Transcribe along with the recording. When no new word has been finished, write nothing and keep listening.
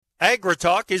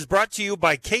AgriTalk is brought to you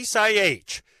by Case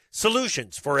IH.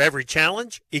 Solutions for every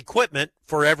challenge, equipment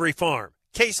for every farm.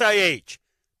 Case IH,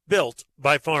 built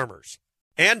by farmers.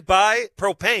 And by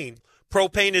propane.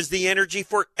 Propane is the energy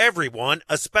for everyone,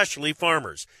 especially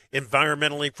farmers.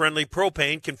 Environmentally friendly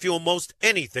propane can fuel most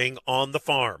anything on the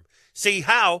farm. See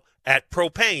how at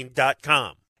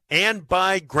propane.com. And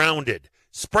by Grounded.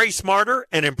 Spray smarter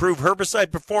and improve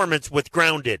herbicide performance with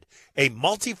Grounded, a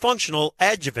multifunctional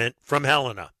adjuvant from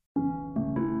Helena.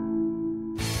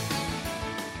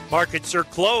 Markets are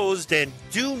closed, and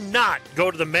do not go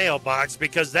to the mailbox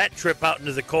because that trip out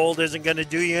into the cold isn't going to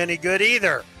do you any good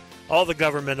either. All the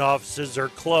government offices are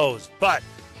closed, but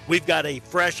we've got a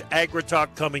fresh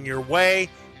AgriTalk coming your way.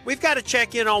 We've got to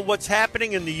check in on what's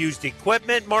happening in the used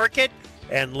equipment market,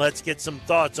 and let's get some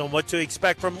thoughts on what to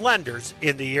expect from lenders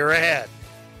in the year ahead.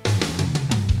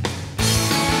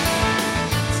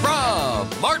 From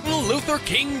Martin Luther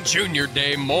King Jr.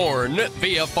 Day morn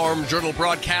via Farm Journal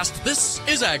broadcast, this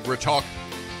is AgriTalk.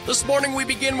 This morning we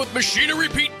begin with Machinery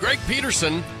Pete Greg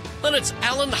Peterson. Then it's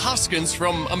Alan Hoskins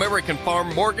from American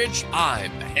Farm Mortgage.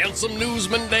 I'm the handsome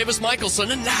newsman Davis Michelson.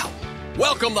 And now,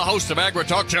 welcome the host of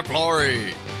AgriTalk, Chip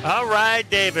Laurie. All right,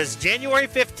 Davis. January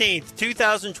 15th,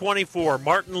 2024,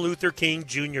 Martin Luther King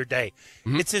Jr. Day.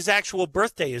 Mm-hmm. It's his actual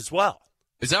birthday as well.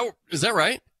 Is that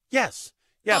right? Yes.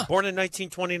 Yeah, born in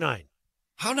 1929.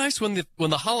 How nice when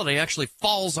the holiday actually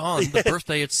falls on the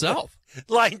birthday itself.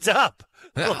 Lines up.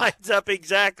 Yeah. Lines up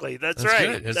exactly. That's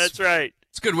right. That's right.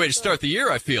 It's a good way to start the year,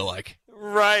 I feel like.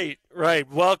 Right.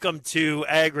 Welcome to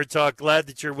AgriTalk. Glad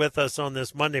that you're with us on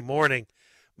this Monday morning.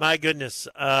 My goodness.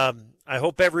 I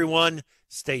hope everyone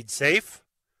stayed safe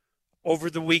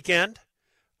over the weekend.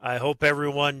 I hope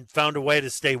everyone found a way to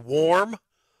stay warm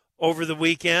over the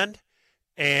weekend.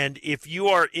 And if you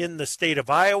are in the state of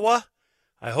Iowa,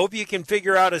 I hope you can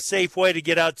figure out a safe way to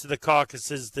get out to the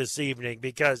caucuses this evening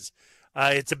because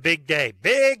it's a big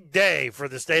day for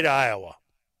the state of Iowa.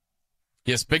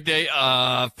 Yes, big day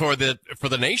for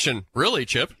the nation, really,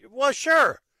 Chip. Well,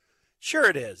 sure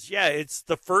it is. Yeah, it's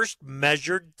the first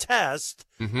measured test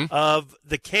of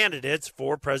the candidates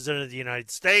for president of the United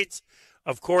States.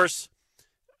 Of course,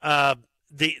 on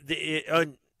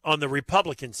the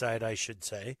Republican side, I should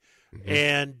say.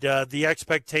 And the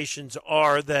expectations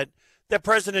are that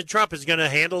President Trump is going to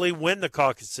handily win the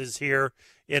caucuses here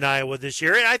in Iowa this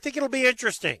year. And I think it'll be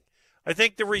interesting. I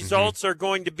think the results are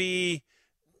going to be,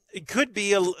 it could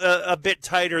be a bit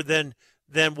tighter than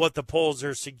what the polls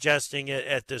are suggesting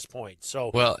at this point.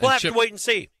 So we'll have to wait and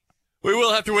see. We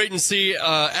will have to wait and see.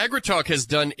 AgriTalk has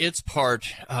done its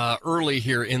part early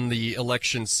here in the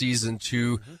election season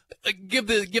to give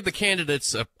the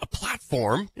candidates a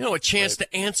platform, a chance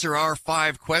to answer our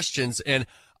 5 questions. And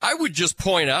I would just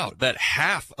point out that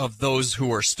half of those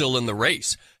who are still in the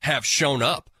race have shown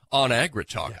up on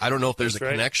AgriTalk. Yeah, I don't know if there's a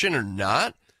connection or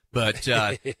not, but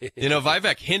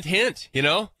Vivek, hint,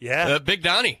 Big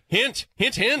Donnie, hint,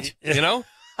 if you want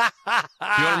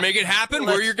to make it happen,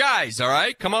 we're your guys, all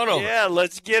right? Come on over. Yeah,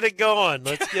 let's get it going.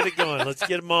 Let's get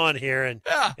them on here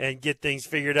and get things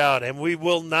figured out. And we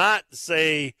will not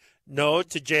say no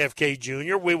to JFK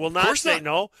Jr. We will not say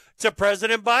no to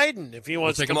President Biden if he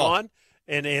wants to come on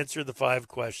and answer the 5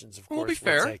 questions. Of course, we'll be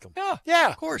fair. Take them. Yeah,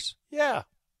 of course. Yeah.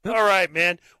 All right,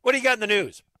 man. What do you got in the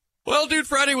news? Well, dude,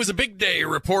 Friday was a big day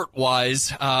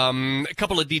report-wise. A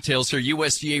couple of details here.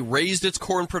 USDA raised its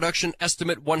corn production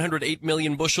estimate 108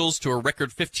 million bushels to a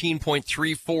record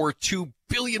 15.342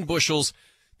 billion bushels.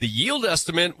 The yield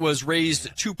estimate was raised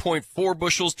 2.4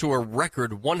 bushels to a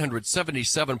record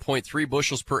 177.3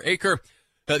 bushels per acre.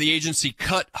 The agency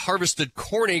cut harvested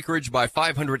corn acreage by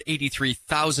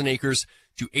 583,000 acres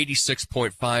to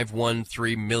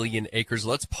 86.513 million acres.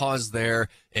 Let's pause there,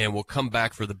 and we'll come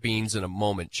back for the beans in a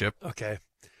moment, Chip. Okay.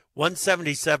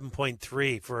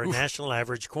 177.3 for a national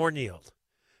average corn yield.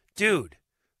 Dude,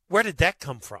 where did that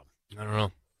come from? I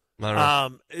don't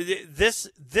know. This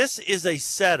is a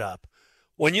setup.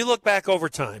 When you look back over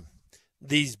time,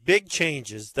 these big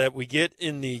changes that we get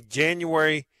in the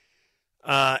January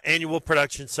annual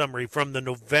production summary from the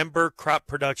November crop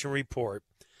production report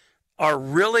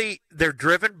they're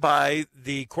driven by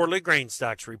the quarterly grain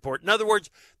stocks report. In other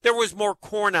words, there was more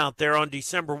corn out there on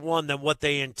December 1 than what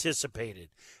they anticipated.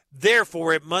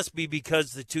 Therefore, it must be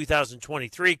because the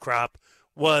 2023 crop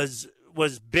was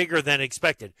bigger than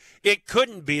expected. It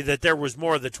couldn't be that there was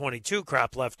more of the 22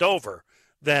 crop left over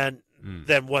than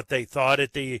what they thought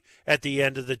at the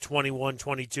end of the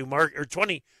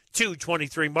 21-22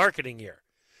 22-23 marketing year.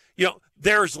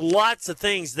 There's lots of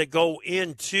things that go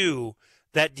into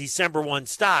that December 1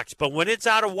 stocks, but when it's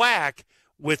out of whack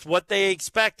with what they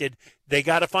expected, they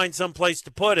got to find some place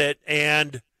to put it,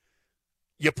 and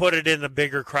you put it in a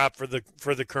bigger crop for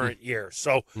the current year.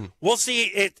 So we'll see.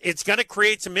 It's going to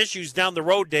create some issues down the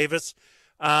road, Davis.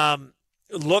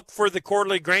 Look for the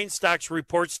quarterly grain stocks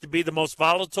reports to be the most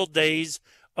volatile days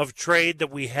of trade that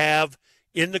we have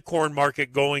in the corn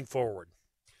market going forward.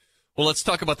 Well, let's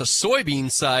talk about the soybean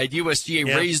side.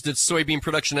 USDA raised its soybean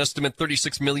production estimate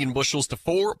 36 million bushels to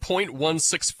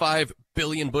 4.165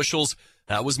 billion bushels.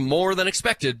 That was more than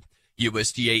expected.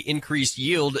 USDA increased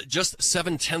yield just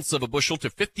 0.7 of a bushel to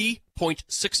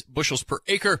 50.6 bushels per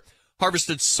acre.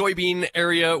 Harvested soybean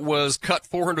area was cut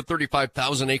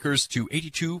 435,000 acres to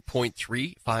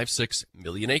 82.356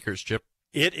 million acres, Chip.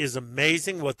 It is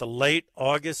amazing what the late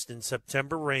August and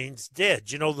September rains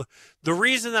did. You know, the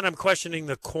reason that I'm questioning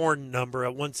the corn number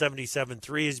at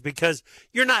 177.3 is because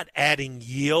you're not adding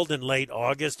yield in late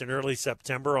August and early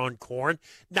September on corn,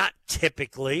 not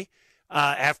typically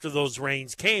after those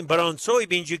rains came. But on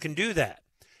soybeans, you can do that.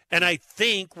 And I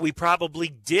think we probably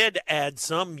did add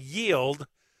some yield,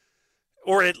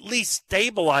 or at least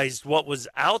stabilized what was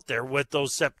out there with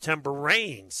those September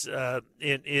rains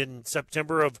in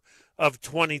September of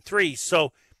 23.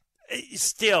 So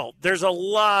still, there's a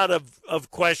lot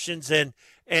of questions, and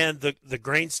the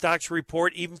grain stocks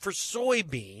report, even for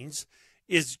soybeans,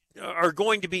 are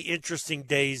going to be interesting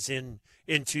days in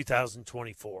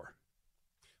 2024.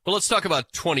 Well, let's talk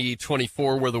about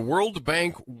 2024, where the World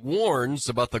Bank warns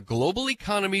about the global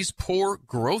economy's poor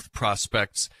growth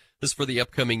prospects. This for the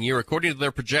upcoming year. According to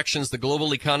their projections, the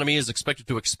global economy is expected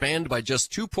to expand by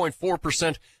just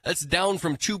 2.4%. That's down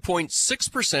from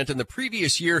 2.6% in the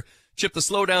previous year. Chip, the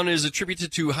slowdown is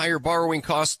attributed to higher borrowing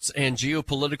costs and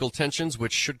geopolitical tensions,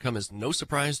 which should come as no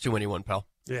surprise to anyone, pal.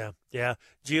 Yeah.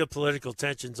 Geopolitical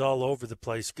tensions all over the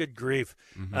place. Good grief.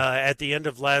 At the end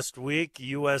of last week,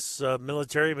 U.S.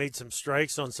 Military made some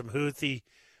strikes on some Houthi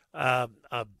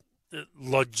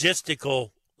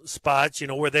logistical spots,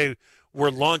 where they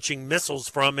were launching missiles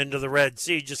from into the Red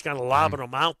Sea, just kind of lobbing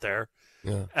them out there.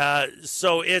 Yeah.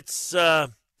 So it's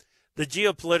the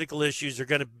geopolitical issues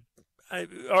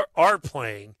are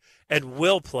playing and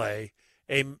will play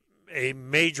a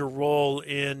major role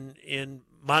in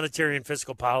monetary and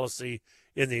fiscal policy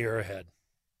in the year ahead.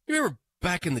 You remember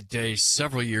back in the day,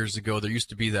 several years ago, there used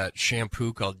to be that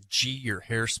shampoo called Gee, Your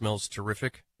Hair Smells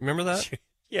Terrific. Remember that?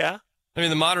 Yeah. I mean,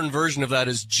 the modern version of that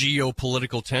is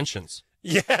geopolitical tensions.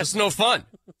 Yeah. It's no fun.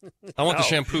 I want the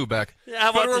shampoo back.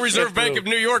 Yeah, Federal Reserve Bank of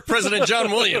New York President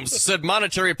John Williams said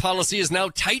monetary policy is now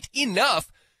tight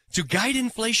enough to guide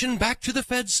inflation back to the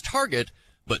Fed's target,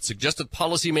 but suggested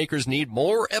policymakers need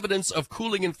more evidence of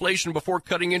cooling inflation before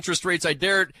cutting interest rates. I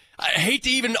hate to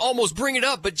even almost bring it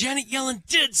up, but Janet Yellen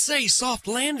did say soft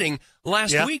landing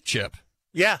last week, Chip.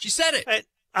 Yeah. She said it.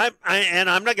 And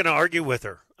I'm not going to argue with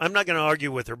her.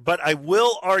 But I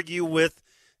will argue with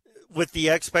the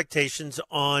expectations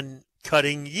on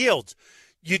cutting yields.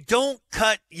 You don't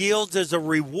cut yields as a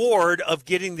reward of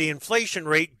getting the inflation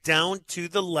rate down to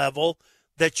the level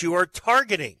that you are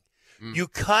targeting. You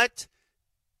cut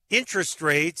interest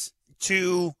rates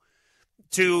to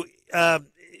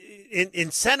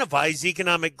incentivize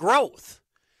economic growth.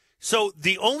 So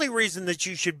the only reason that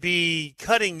you should be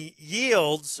cutting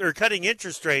yields or cutting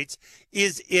interest rates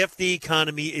is if the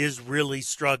economy is really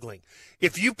struggling.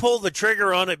 If you pull the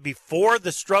trigger on it before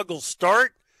the struggles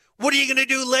start, what are you going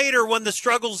to do later when the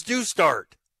struggles do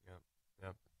start?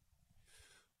 Yep.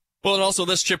 Well, and also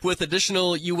this, Chip, with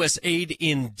additional U.S. aid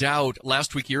in doubt,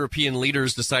 last week European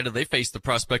leaders decided they faced the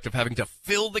prospect of having to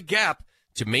fill the gap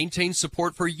to maintain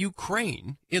support for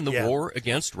Ukraine in the war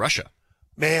against Russia.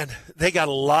 Man, they got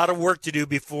a lot of work to do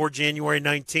before January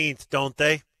 19th, don't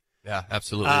they? Yeah,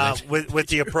 absolutely. With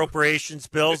the appropriations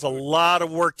bills, a lot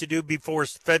of work to do before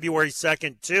February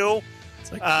 2nd, too.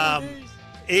 It's like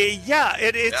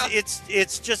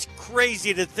it's just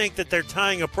crazy to think that they're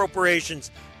tying appropriations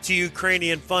to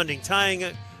Ukrainian funding, tying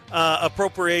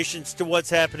appropriations to what's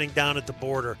happening down at the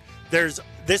border. This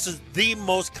is the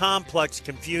most complex,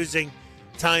 confusing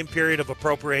time period of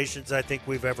appropriations I think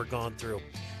we've ever gone through.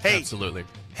 Hey, absolutely.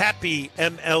 Happy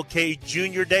MLK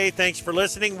Junior Day. Thanks for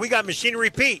listening. We got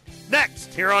Machinery Pete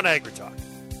next here on AgriTalk.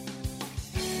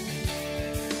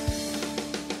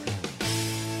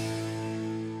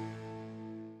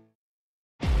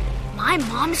 My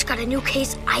mom's got a new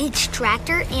Case IH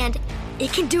tractor, and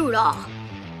it can do it all.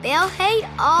 Bale hay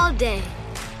all day.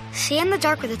 See in the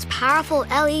dark with its powerful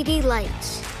LED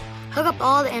lights. Hook up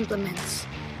all the implements.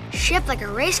 Shift like a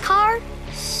race car.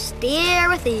 Steer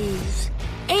with ease.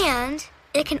 And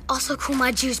it can also cool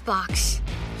my juice box.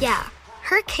 Yeah,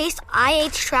 her Case IH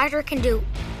tractor can do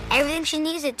everything she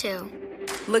needs it to.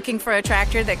 Looking for a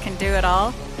tractor that can do it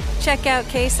all? Check out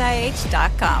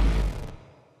CaseIH.com.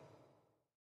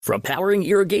 From powering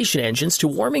irrigation engines to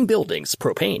warming buildings,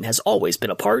 propane has always been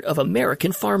a part of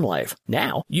American farm life.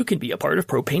 Now, you can be a part of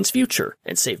propane's future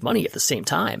and save money at the same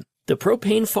time. The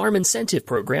Propane Farm Incentive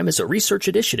Program is a research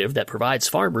initiative that provides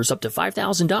farmers up to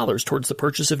 $5,000 towards the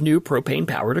purchase of new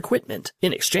propane-powered equipment.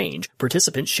 In exchange,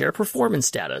 participants share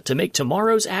performance data to make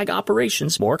tomorrow's ag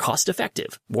operations more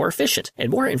cost-effective, more efficient,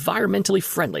 and more environmentally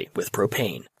friendly with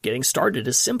propane. Getting started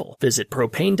is simple. Visit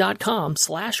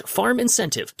propane.com/farm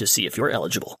incentive to see if you're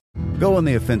eligible. Go on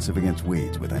the offensive against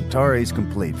weeds with Antares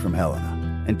Complete from Helena.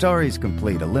 Antares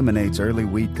Complete eliminates early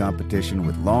weed competition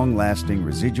with long-lasting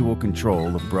residual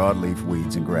control of broadleaf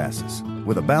weeds and grasses.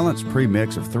 With a balanced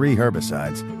premix of 3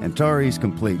 herbicides, Antares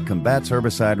Complete combats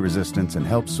herbicide resistance and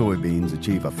helps soybeans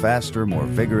achieve a faster, more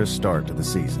vigorous start to the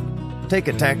season. Take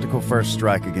a tactical first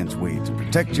strike against weeds and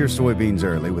protect your soybeans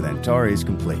early with Antares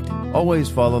Complete. Always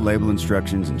follow label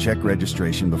instructions and check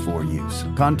registration before use.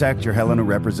 Contact your Helena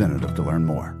representative to learn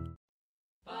more.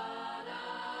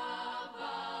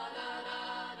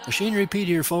 Machinery Pete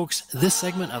here, folks. This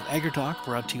segment of AgriTalk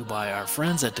brought to you by our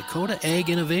friends at Dakota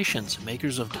Ag Innovations,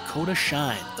 makers of Dakota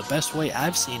Shine, the best way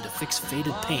I've seen to fix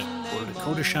faded paint. Go to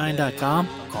dakotashine.com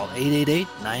or call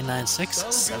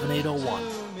 888-996-7801.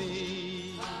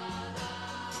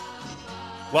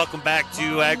 Welcome back to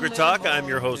AgriTalk. I'm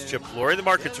your host, Chip Flory. The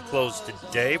markets are closed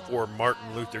today for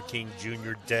Martin Luther King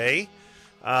Jr. Day,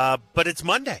 but it's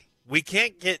Monday. We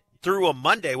can't get through a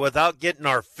Monday without getting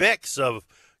our fix of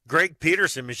Greg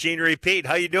Peterson, Machinery Pete.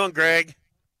 How you doing, Greg?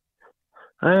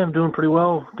 I am doing pretty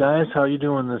well, guys. How are you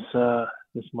doing this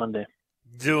Monday?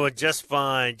 Doing just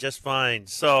fine, just fine.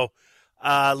 So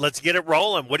let's get it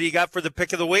rolling. What do you got for the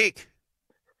pick of the week?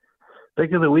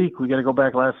 Pick of the week, we got to go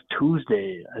back last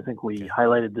Tuesday. I think we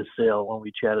highlighted this sale when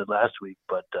we chatted last week,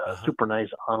 but super nice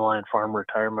online farm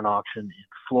retirement auction in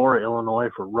Flora, Illinois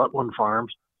for Rutland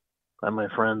Farms by my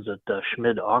friends at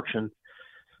Schmid Auction.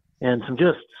 And some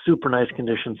just super nice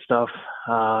condition stuff,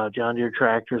 John Deere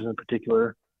tractors in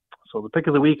particular. So the pick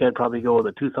of the week, I'd probably go with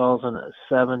a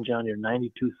 2007 John Deere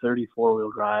 9230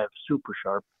 four-wheel drive, super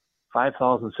sharp,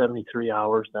 5,073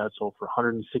 hours. That's sold for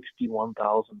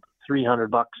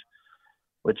 $161,300,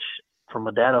 which from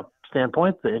a data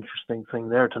standpoint, the interesting thing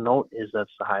there to note is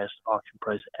that's the highest auction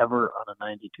price ever on a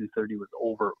 9230 with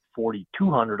over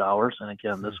 4,200 hours. And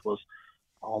again, this was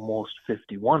almost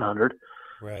 5,100.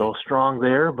 Right. So strong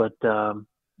there, but,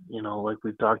 like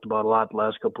we've talked about a lot the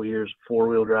last couple of years,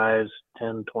 four-wheel drives,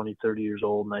 10, 20, 30 years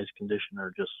old, nice condition,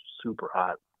 are just super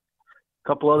hot. A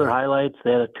couple other highlights.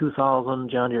 They had a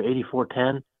 2000 John Deere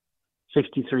 8410,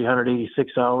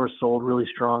 6,386 hours, sold really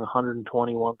strong,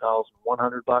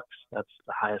 $121,100. That's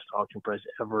the highest auction price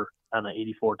ever on an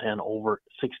 8410, over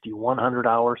 6,100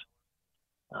 hours.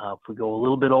 If we go a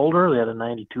little bit older, they had a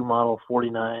 92 model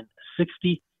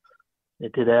 4960.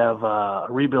 It did have a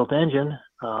rebuilt engine,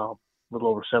 a little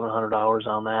over 700 hours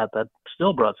on that. That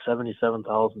still brought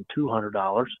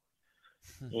 $77,200.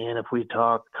 And if we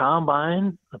talk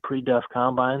combine, the pre-def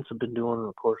combines have been doing,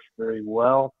 of course, very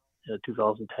well.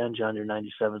 2010 John Deere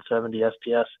 9770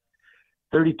 STS,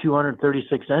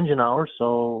 3,236 engine hours.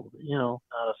 So, not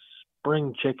a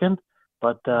spring chicken,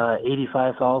 but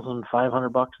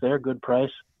 $85,500 there. Good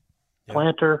price. Yep.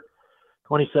 Planter,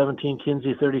 2017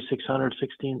 Kinsey 3600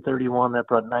 1631, that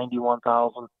brought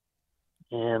 $91,000.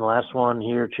 And last one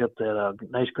here, Chip, that a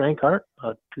nice grain cart,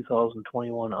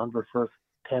 2021 Unverfirth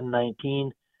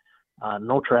 1019,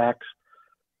 no tracks.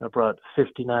 That brought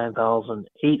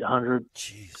 $59,800.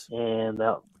 Jeez. And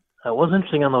that was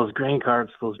interesting on those grain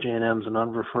carts, those J&Ms and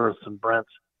Unverfirths and Brents.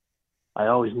 I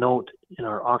always note in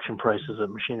our auction prices at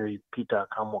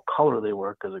machinerypete.com what color they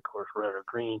were, because of course red or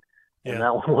green, and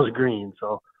that one was green.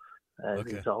 So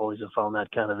it's always have found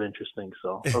that kind of interesting.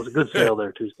 So it was a good sale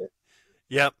there Tuesday.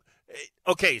 Yep.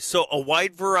 Okay, so a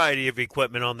wide variety of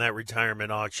equipment on that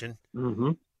retirement auction.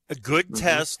 Mm-hmm. A good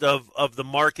test of the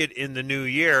market in the new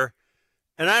year.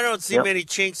 And I don't see many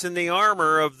chinks in the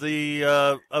armor of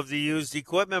the used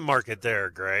equipment market there,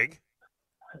 Greg.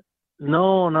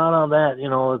 No, not on that.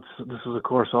 This is of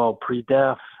course all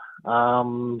pre-def,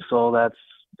 so that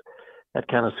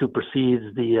kind of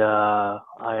supersedes the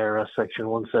IRS Section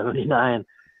 179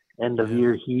 end of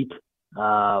year heat.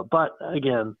 But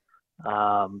again,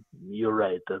 you're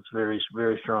right. That's very,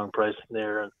 very strong pricing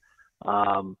there, and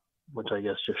which I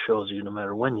guess just shows you no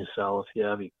matter when you sell, if you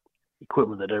have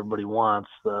equipment that everybody wants,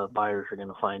 the buyers are going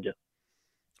to find you.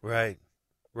 Right.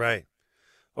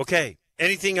 Okay.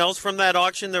 Anything else from that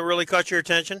auction that really caught your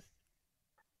attention?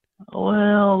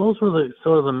 Well, those were the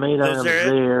sort of the main items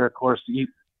there. Of course, you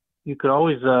could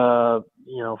always,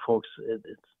 folks,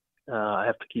 I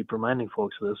have to keep reminding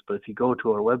folks of this, but if you go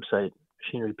to our website,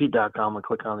 machinerypete.com and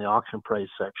click on the auction price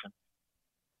section.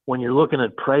 When you're looking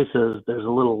at prices, there's a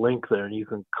little link there, and you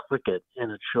can click it,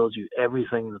 and it shows you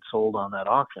everything that's sold on that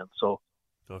auction. So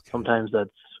sometimes that's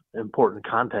important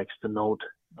context to note,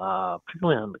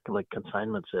 particularly on like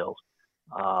consignment sales.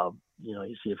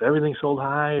 You see if everything's sold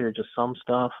high or just some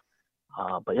stuff.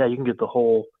 But yeah, you can get the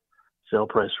whole sale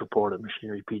price report at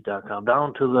machinerypete.com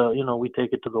down to the, we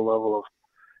take it to the level of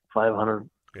 500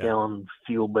 gallon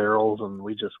fuel barrels, and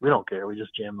we don't care. We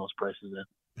just jam those prices in.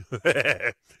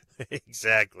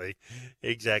 Exactly.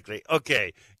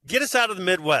 Okay, get us out of the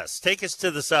Midwest. Take us to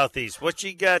the Southeast. What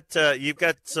you got? You've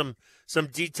got some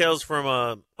details from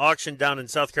an auction down in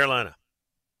South Carolina.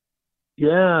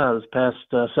 Yeah, this past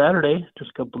Saturday,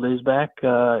 just a couple of days back,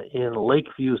 in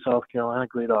Lakeview, South Carolina,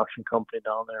 great auction company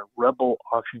down there, Rebel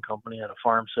Auction Company, had a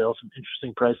farm sale, some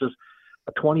interesting prices.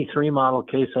 A 23 model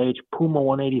Case IH Puma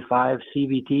 185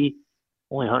 CVT,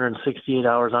 only 168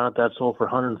 hours on it. That sold for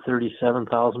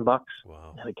 $137,000.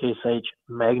 Wow. And a Case IH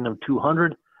Magnum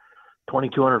 200,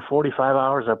 2,245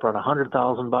 hours. That brought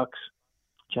 $100,000.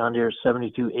 John Deere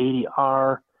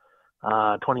 7280R,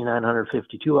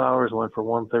 2,952 hours, went for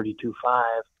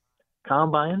 $132,500.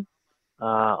 Combine,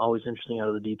 always interesting out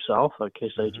of the Deep South. A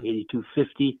Case IH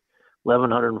 8250,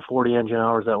 1,140 engine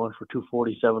hours. That went for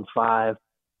 $247,500.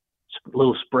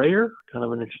 Little sprayer, kind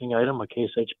of an interesting item, a Case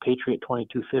IH Patriot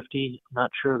 2250.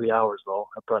 Not sure of the hours though.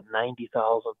 That brought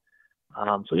 $90,000.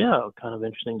 So yeah, kind of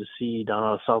interesting to see down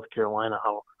out of South Carolina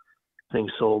how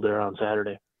things sold there on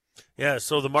Saturday. Yeah,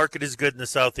 so the market is good in the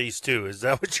Southeast too. Is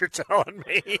that what you're telling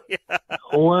me?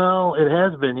 Well, it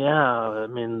has been, yeah. I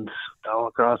mean, down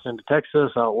across into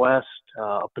Texas, out west,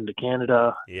 up into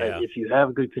Canada. Yeah. If you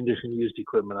have good condition used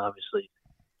equipment, obviously,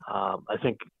 I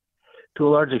think to a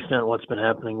large extent what's been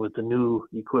happening with the new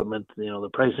equipment, the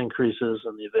price increases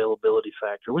and the availability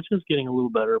factor, which is getting a little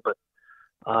better, but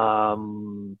a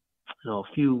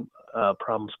few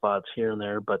problem spots here and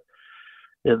there. But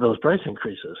those price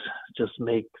increases just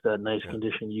make that nice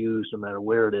condition used, no matter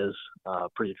where it is,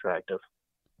 pretty attractive.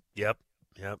 Yep,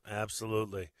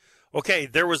 absolutely. Okay,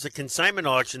 there was a consignment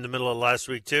auction in the middle of last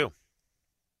week too.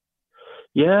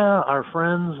 Yeah, our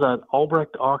friends at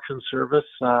Albrecht Auction Service,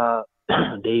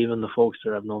 Dave and the folks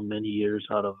there I've known many years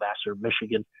out of Vassar,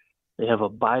 Michigan. They have a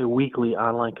bi-weekly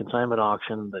online consignment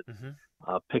auction that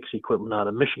picks equipment out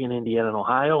of Michigan, Indiana, and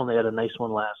Ohio, and they had a nice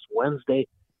one last Wednesday.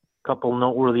 A couple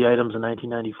noteworthy items: in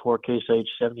 1994 Case IH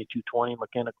 7220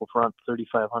 mechanical front,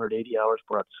 3,580 hours,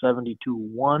 brought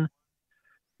 72,100.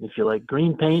 If you like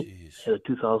green paint, had a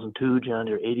 2002 John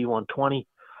Deere 8120.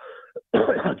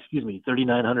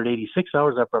 3,986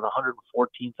 hours. That brought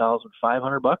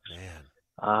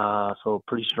 $114,500. So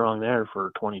pretty strong there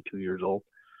for 22 years old.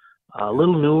 A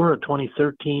little newer, a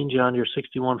 2013 John Deere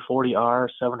 6140R,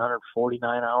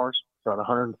 749 hours, brought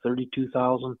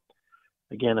 $132,000.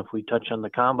 Again, if we touch on the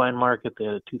combine market, they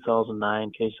had a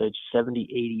 2009 Case IH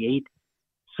 7088,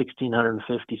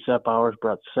 1,650 SEP hours,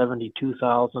 brought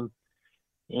 $72,000.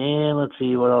 And let's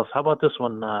see what else. How about this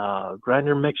one?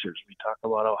 Grinder mixers. We talk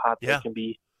about how hot they can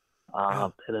be.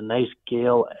 Had a nice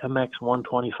Gale MX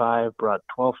 125, brought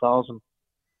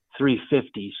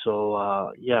 $12,350.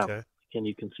 So and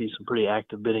you can see some pretty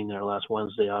active bidding there last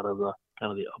Wednesday out of the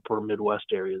kind of the upper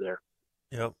Midwest area there.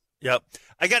 Yep.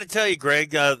 I got to tell you,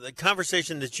 Greg, the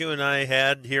conversation that you and I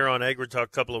had here on AgriTalk a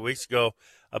couple of weeks ago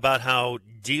about how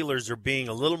dealers are being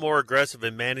a little more aggressive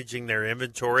in managing their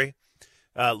inventory.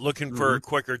 Looking for a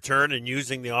quicker turn and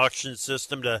using the auction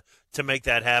system to make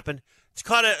that happen. It's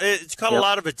caught a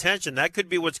lot of attention. That could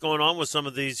be what's going on with some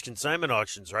of these consignment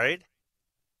auctions, right?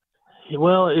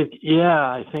 Well, I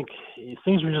think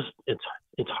things are just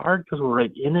it's hard because we're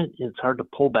right in it. It's hard to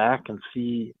pull back and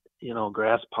see,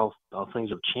 grasp how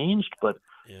things have changed. But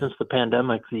since the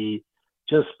pandemic, the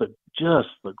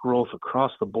growth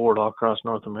across the board, all across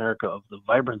North America, of the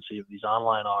vibrancy of these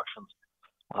online auctions.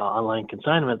 Online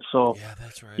consignment. So,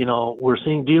 that's right. We're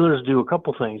seeing dealers do a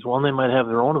couple things. One, they might have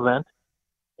their own event.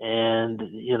 And,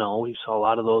 we saw a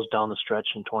lot of those down the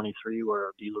stretch in 23 where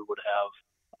a dealer would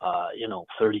have,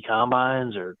 30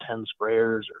 combines or 10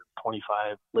 sprayers or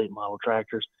 25 late model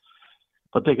tractors.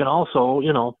 But they can also,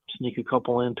 sneak a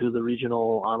couple into the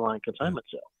regional online consignment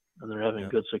sale. And they're having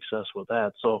good success with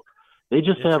that. So they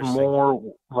just have more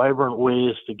vibrant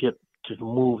ways to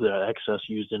move their excess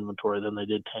used inventory than they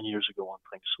did 10 years ago when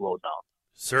things slowed down.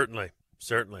 Certainly.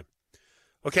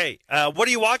 Okay, what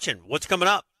are you watching? What's coming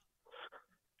up?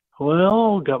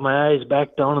 Well, got my eyes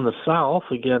back down in the South.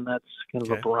 Again, that's kind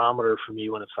of a barometer for me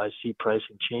if I see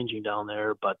pricing changing down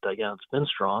there. But again, it's been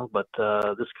strong. But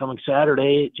this coming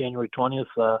Saturday, January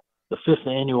 20th, the 5th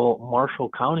annual Marshall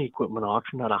County Equipment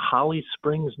Auction out of Holly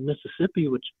Springs, Mississippi,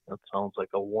 which that sounds like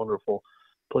a wonderful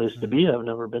place to be. I've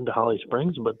never been to Holly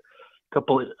Springs, but a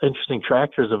couple of interesting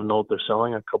tractors of note they're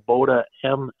selling. A Kubota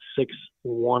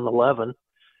M6111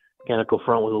 mechanical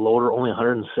front with a loader, only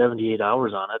 178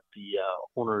 hours on it. The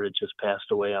owner had just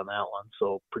passed away on that one,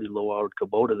 so pretty low-hour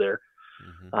Kubota there.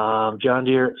 John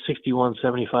Deere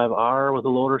 6175R with a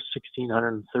loader,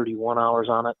 1,631 hours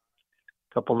on it.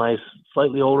 A couple nice,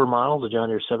 slightly older models, a John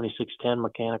Deere 7610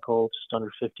 mechanical, just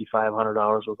under 5,500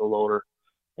 hours with a loader,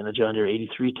 and a John Deere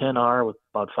 8310R with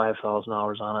about 5,000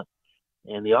 hours on it.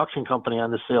 And the auction company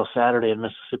on this sale Saturday in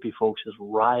Mississippi, folks, is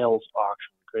Riles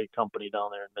Auction. Great company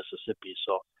down there in Mississippi.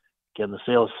 So, again, the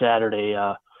sale is Saturday.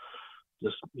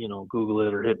 Just, Google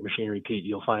it or hit Machine Repeat.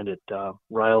 You'll find it.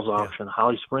 Riles Auction,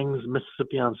 Holly Springs,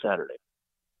 Mississippi on Saturday.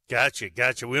 Gotcha.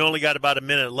 We only got about a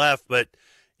minute left, but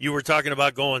you were talking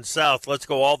about going south. Let's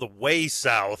go all the way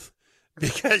south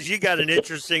because you got an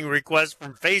interesting request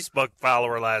from Facebook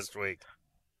follower last week.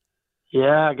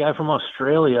 Yeah, a guy from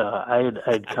Australia.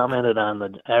 I'd commented on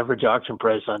the average auction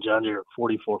price on John Deere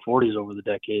 4440s over the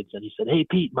decades, and he said, "Hey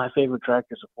Pete, my favorite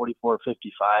tractor is a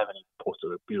 4455," and he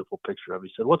posted a beautiful picture of it.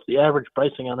 He said, "What's the average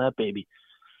pricing on that baby?"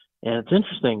 And it's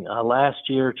interesting. Last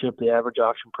year, Chip, the average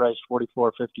auction price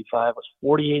 4455 was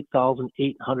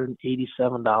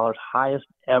 $48,887, highest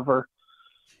ever.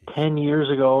 10 years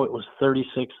ago, it was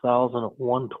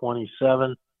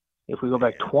 $36,127. If we go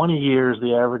back 20 years,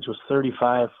 the average was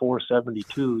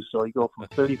 $35,472. So you go from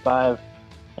 35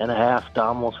 and a half to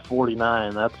almost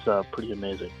 49. That's pretty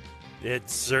amazing. It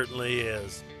certainly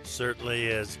is.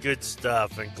 Good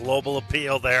stuff. And global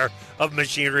appeal there of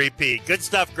Machine Repeat. Good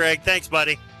stuff, Greg. Thanks,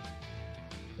 buddy.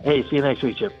 Hey, see you next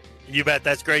week, Chip. You bet.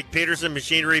 That's Greg Peterson,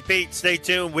 Machine Repeat. Stay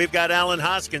tuned. We've got Alan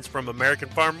Hoskins from American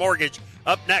Farm Mortgage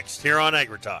up next here on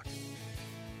AgriTalk.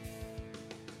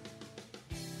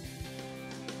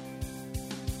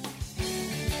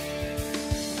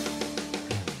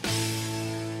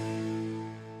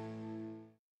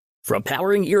 From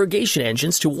powering irrigation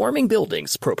engines to warming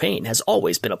buildings, propane has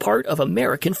always been a part of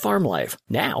American farm life.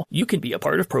 Now, you can be a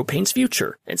part of propane's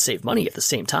future and save money at the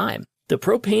same time. The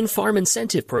Propane Farm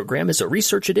Incentive Program is a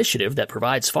research initiative that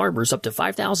provides farmers up to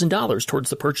 $5,000 towards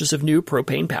the purchase of new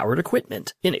propane-powered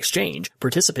equipment. In exchange,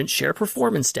 participants share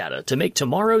performance data to make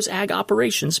tomorrow's ag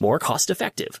operations more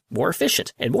cost-effective, more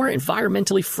efficient, and more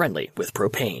environmentally friendly with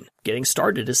propane. Getting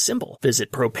started is simple.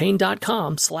 Visit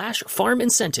propane.com/farm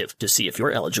incentive to see if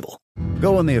you're eligible.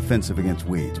 Go on the offensive against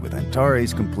weeds with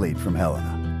Antares Complete from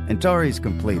Helena. Antares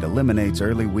Complete eliminates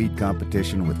early weed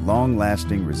competition with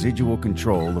long-lasting residual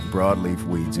control of broadleaf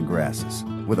weeds and grasses.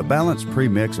 With a balanced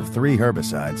premix of 3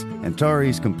 herbicides,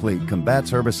 Antares Complete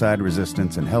combats herbicide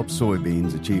resistance and helps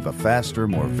soybeans achieve a faster,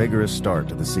 more vigorous start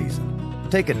to the season.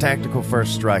 Take a tactical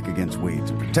first strike against weeds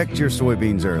and protect your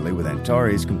soybeans early with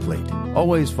Antares Complete.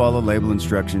 Always follow label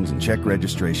instructions and check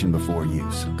registration before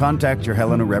use. Contact your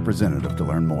Helena representative to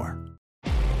learn more.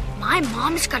 My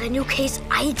mom's got a new Case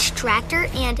IH tractor,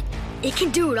 and it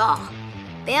can do it all.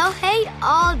 Bale hay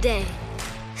all day.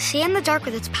 See in the dark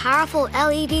with its powerful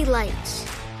LED lights.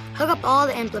 Hook up all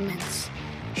the implements.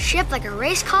 Shift like a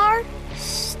race car.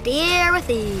 Steer with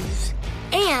ease.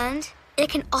 And it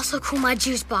can also cool my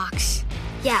juice box.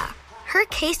 Yeah, her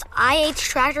Case IH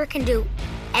tractor can do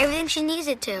everything she needs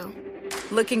it to.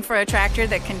 Looking for a tractor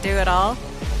that can do it all?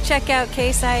 Check out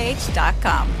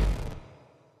caseih.com.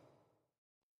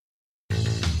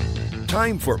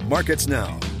 Time for Markets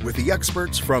Now with the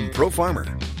experts from Pro Farmer.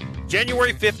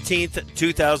 January 15th,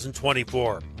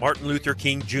 2024, Martin Luther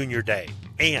King Jr. Day,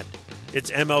 and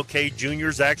it's MLK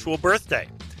Jr.'s actual birthday.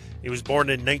 He was born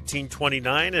in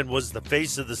 1929 and was the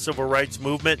face of the civil rights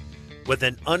movement with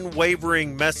an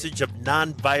unwavering message of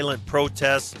nonviolent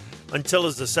protests until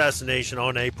his assassination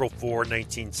on April 4,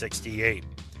 1968.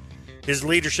 His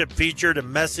leadership featured a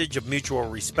message of mutual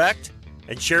respect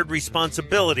and shared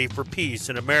responsibility for peace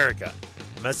in America,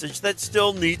 a message that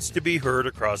still needs to be heard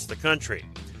across the country.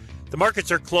 The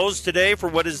markets are closed today for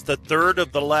what is the third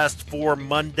of the last 4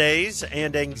 Mondays,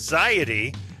 and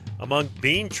anxiety among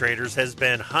bean traders has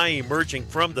been high emerging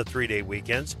from the 3-day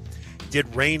weekends.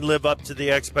 Did rain live up to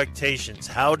the expectations?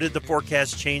 How did the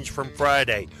forecast change from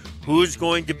Friday? Who's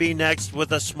going to be next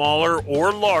with a smaller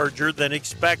or larger than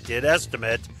expected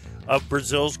estimate of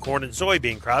Brazil's corn and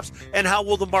soybean crops, and how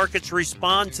will the markets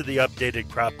respond to the updated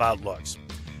crop outlooks?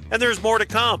 And there's more to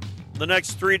come. The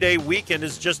next 3-day weekend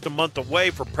is just a month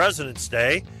away for President's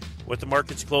Day, with the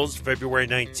markets closed February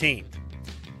 19th.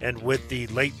 And with the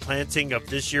late planting of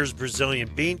this year's Brazilian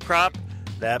bean crop,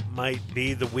 that might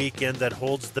be the weekend that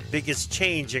holds the biggest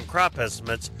change in crop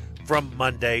estimates from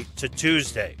Monday to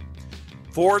Tuesday.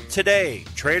 For today,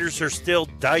 traders are still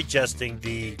digesting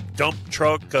the dump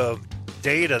truck of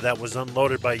data that was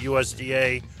unloaded by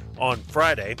USDA on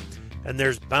Friday, and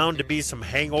there's bound to be some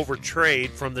hangover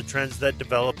trade from the trends that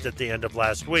developed at the end of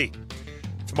last week.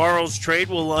 Tomorrow's trade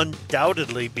will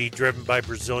undoubtedly be driven by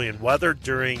Brazilian weather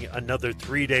during another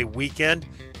 3-day weekend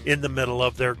in the middle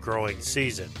of their growing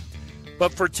season.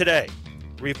 But for today,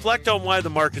 reflect on why the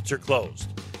markets are closed.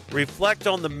 Reflect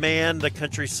on the man the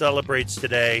country celebrates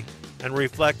today, and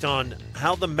reflect on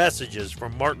how the messages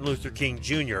from Martin Luther King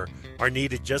Jr. are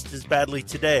needed just as badly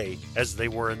today as they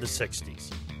were in the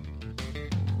 60s.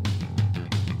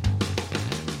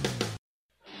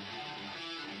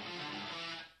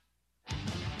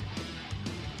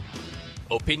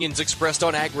 Opinions expressed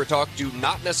on AgriTalk do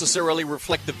not necessarily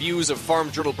reflect the views of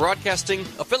Farm Journal Broadcasting,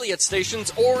 affiliate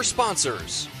stations, or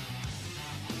sponsors.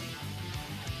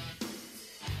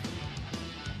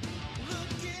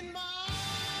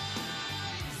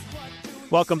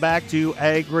 Welcome back to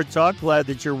AgriTalk. Glad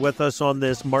that you're with us on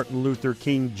this Martin Luther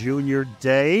King Jr.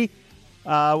 Day.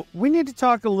 We need to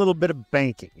talk a little bit of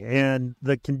banking and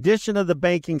the condition of the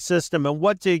banking system and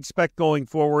what to expect going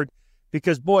forward,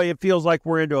 because, boy, it feels like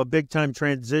we're into a big-time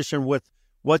transition with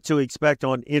what to expect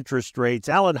on interest rates.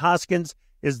 Alan Hoskins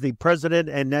is the president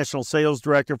and national sales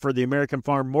director for the American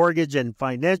Farm Mortgage and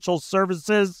Financial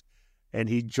Services, and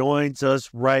he joins us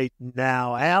right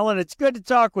now. Alan, it's good to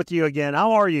talk with you again.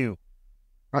 How are you?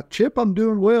 Chip, I'm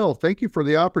doing well. Thank you for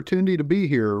the opportunity to be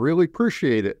here. Really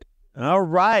appreciate it. All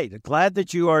right. Glad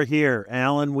that you are here,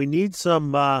 Alan. We need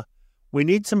some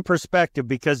perspective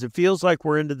because it feels like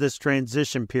we're into this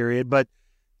transition period, but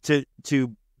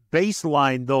to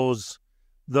baseline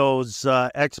those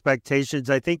expectations,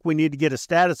 I think we need to get a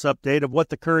status update of what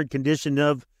the current condition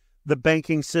of the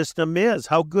banking system is.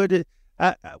 How good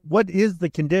what is the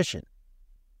condition?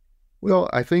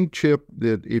 Well, I think, Chip,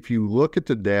 that if you look at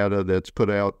the data that's put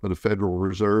out by the Federal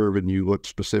Reserve and you look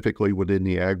specifically within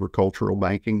the agricultural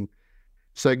banking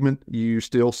segment, you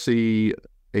still see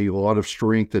a lot of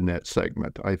strength in that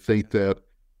segment. I think that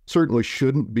certainly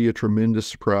shouldn't be a tremendous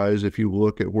surprise if you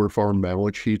look at where farm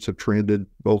balance sheets have trended,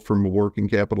 both from a working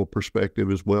capital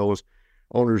perspective as well as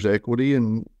owner's equity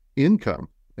and income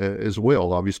as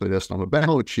well. Obviously, that's not a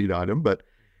balance sheet item, but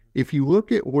if you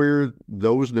look at where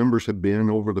those numbers have been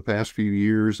over the past few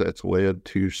years, that's led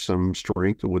to some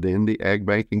strength within the ag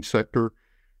banking sector.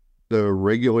 The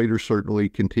regulators certainly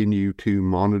continue to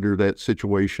monitor that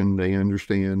situation. They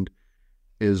understand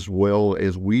as well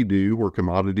as we do where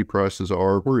commodity prices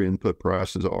are, where input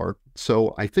prices are.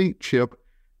 So I think, Chip,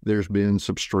 there's been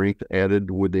some strength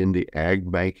added within the ag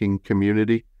banking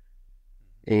community.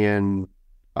 And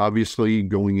obviously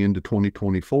going into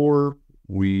 2024,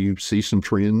 we see some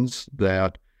trends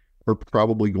that are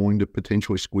probably going to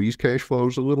potentially squeeze cash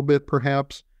flows a little bit,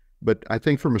 perhaps. But I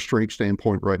think from a strength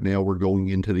standpoint right now, we're going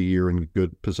into the year in a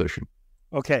good position.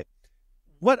 Okay.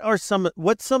 What's some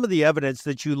of the evidence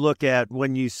that you look at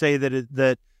when you say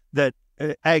that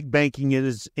ag banking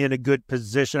is in a good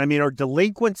position? I mean, are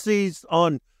delinquencies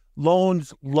on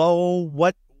loans low?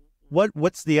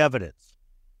 What's the evidence?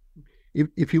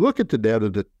 If you look at the data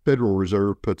that Federal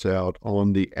Reserve puts out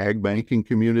on the ag banking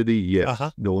community,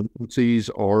 yes, delinquencies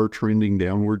are trending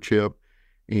downward, Chip,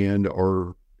 and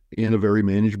are in a very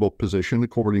manageable position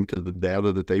according to the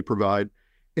data that they provide.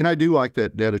 And I do like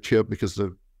that data, Chip, because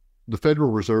the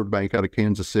Federal Reserve Bank out of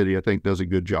Kansas City, I think, does a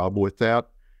good job with that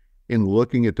in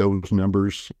looking at those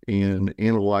numbers and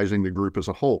analyzing the group as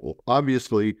a whole.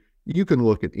 Obviously, you can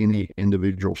look at any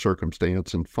individual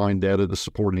circumstance and find data to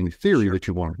support any theory that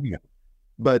you want to get.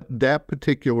 But that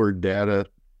particular data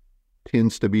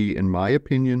tends to be, in my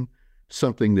opinion,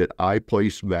 something that I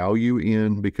place value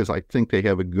in because I think they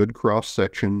have a good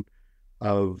cross-section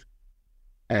of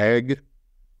ag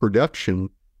production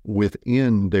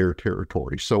within their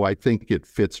territory. So I think it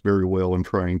fits very well in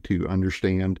trying to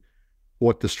understand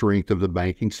what the strength of the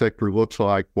banking sector looks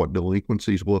like, what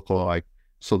delinquencies look like.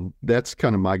 So that's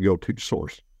kind of my go-to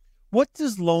source. What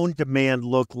does loan demand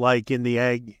look like in the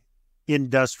ag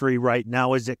industry right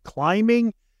now? Is it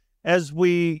climbing as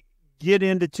we get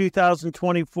into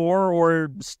 2024 or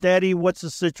steady? What's the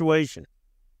situation?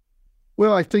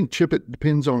 Well, I think, Chip, it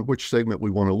depends on which segment we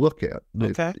want to look at.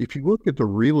 Okay. If you look at the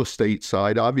real estate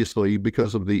side, obviously,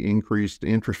 because of the increased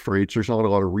interest rates, there's not a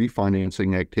lot of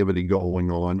refinancing activity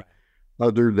going on,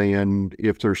 other than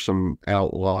if there's some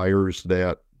outliers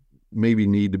that maybe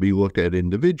need to be looked at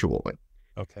individually.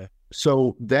 Okay.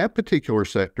 So that particular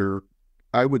sector,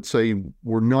 I would say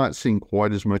we're not seeing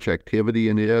quite as much activity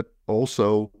in it.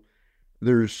 Also,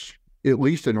 there's, at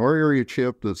least in our area,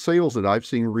 Chip, the sales that I've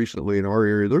seen recently in our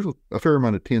area, there's a fair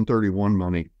amount of 1031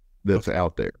 money that's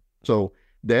out there. So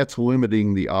that's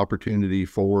limiting the opportunity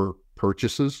for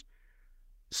purchases.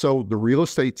 So the real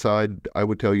estate side, I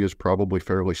would tell you, is probably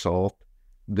fairly soft.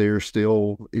 There's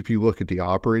still, if you look at the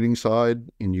operating side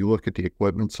and you look at the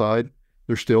equipment side,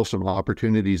 there's still some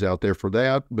opportunities out there for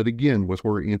that. But again, with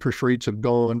where interest rates have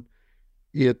gone,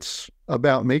 it's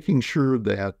about making sure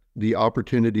that the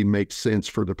opportunity makes sense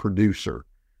for the producer,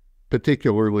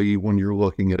 particularly when you're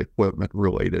looking at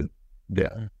equipment-related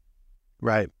debt.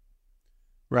 Right.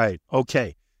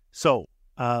 Okay. So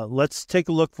let's take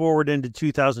a look forward into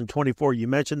 2024. You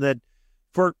mentioned that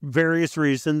for various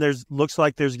reasons, looks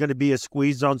like there's going to be a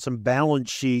squeeze on some balance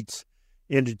sheets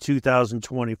into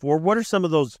 2024. What are some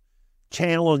of those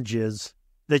challenges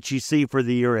that you see for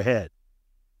the year ahead?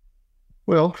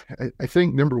 Well, I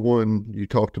think number one, you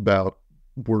talked about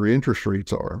where interest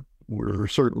rates are. We're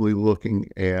certainly looking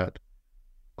at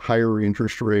higher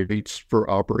interest rates for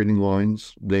operating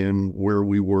lines than where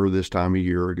we were this time a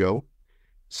year ago.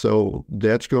 So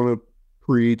that's going to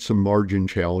create some margin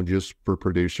challenges for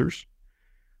producers.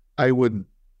 I would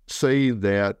say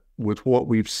that with what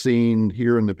we've seen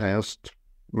here in the past,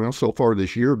 well, so far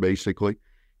this year, basically,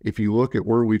 if you look at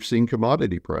where we've seen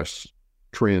commodity price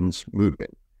trends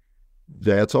moving,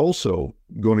 that's also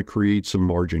going to create some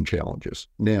margin challenges.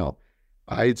 Now,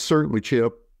 I certainly,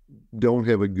 Chip, don't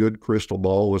have a good crystal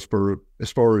ball as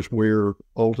far as where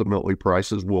ultimately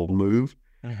prices will move.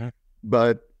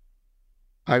 But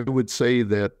I would say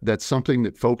that that's something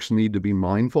that folks need to be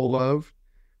mindful of.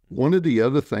 One of the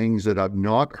other things that I've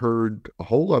not heard a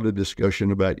whole lot of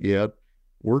discussion about yet,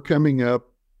 we're coming up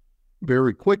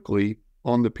very quickly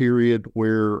on the period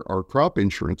where our crop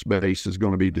insurance base is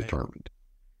going to be determined.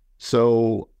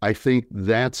 So I think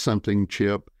that's something,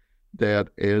 Chip, that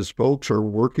as folks are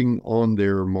working on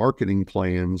their marketing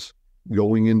plans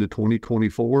going into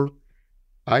 2024,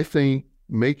 I think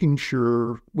making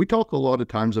sure, we talk a lot of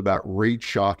times about rate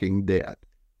shocking debt.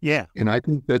 Yeah. And I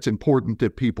think that's important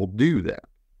that people do that.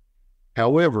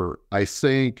 However, I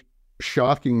think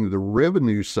shocking the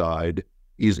revenue side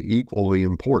is equally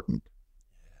important.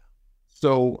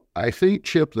 So I think,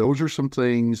 Chip, those are some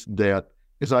things that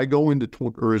as we go into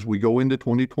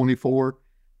 2024,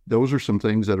 those are some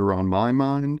things that are on my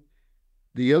mind.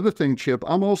 The other thing, Chip,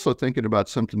 I'm also thinking about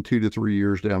something 2 to 3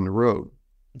 years down the road.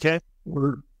 Okay.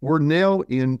 We're now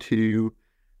into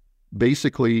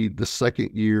basically the second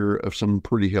year of some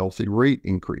pretty healthy rate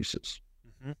increases.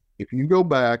 If you go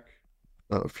back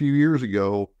a few years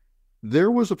ago,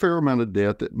 there was a fair amount of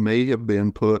debt that may have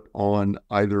been put on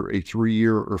either a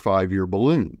 3-year or 5-year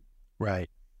balloon. Right.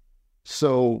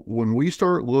 So when we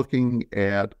start looking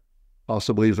at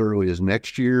possibly as early as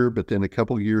next year, but then a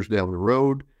couple of years down the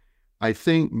road, I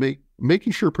think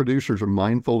making sure producers are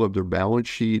mindful of their balance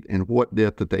sheet and what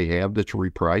debt that they have that's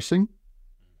repricing,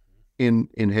 and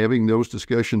having those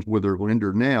discussions with their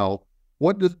lender now.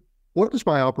 What does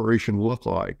my operation look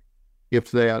like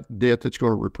if that debt that's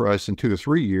going to reprice in 2 to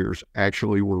 3 years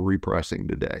actually we're repricing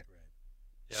today?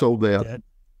 So that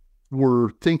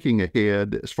we're thinking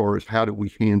ahead as far as how do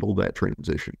we handle that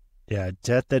transition. Yeah,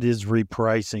 debt that is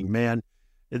repricing, man.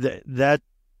 That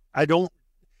I don't.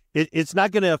 It's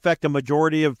not going to affect the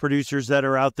majority of producers that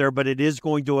are out there, but it is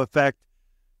going to affect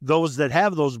those that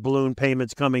have those balloon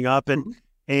payments coming up, and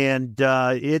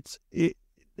it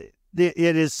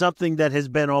is something that has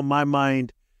been on my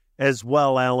mind as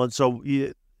well, Alan. So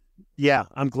yeah,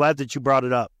 I'm glad that you brought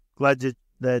it up. Glad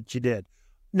that you did.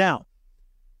 Now,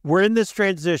 we're in this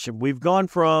transition. We've gone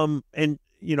from a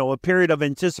period of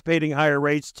anticipating higher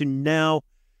rates to now,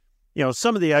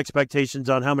 some of the expectations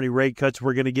on how many rate cuts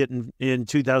we're going to get in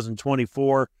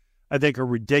 2024, I think are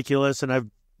ridiculous. And I've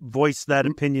voiced that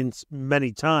opinion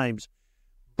many times.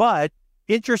 But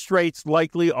interest rates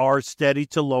likely are steady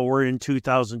to lower in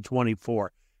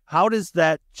 2024. How does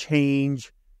that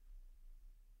change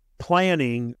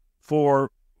planning for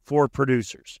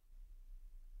producers?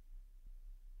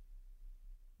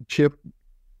 Chip,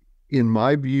 in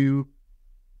my view,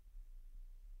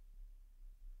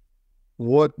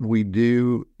 what we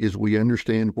do is we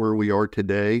understand where we are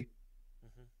today,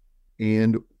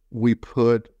 and we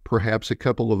put perhaps a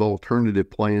couple of alternative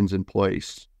plans in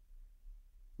place.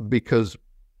 Because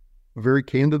very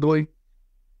candidly,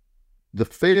 the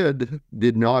Fed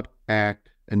did not act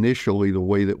initially the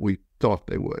way that we thought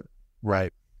they would.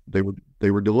 Right. They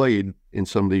were delayed in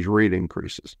some of these rate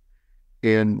increases.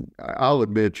 And I'll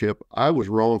admit, Chip, I was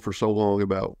wrong for so long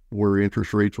about where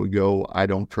interest rates would go. I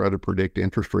don't try to predict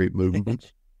interest rate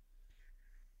movements.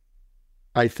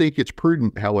 I think it's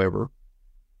prudent, however,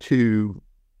 to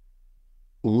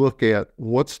look at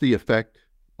what's the effect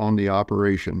on the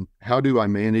operation. How do I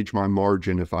manage my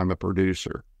margin if I'm a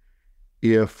producer?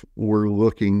 If we're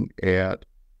looking at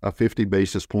a 50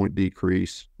 basis point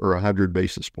decrease or 100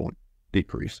 basis point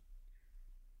decrease.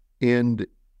 And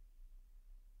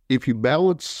if you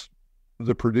balance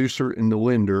the producer and the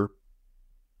lender,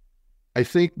 I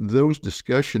think those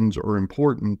discussions are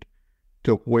important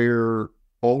to where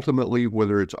ultimately,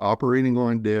 whether it's operating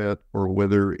line debt or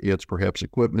whether it's perhaps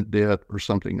equipment debt or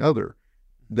something other,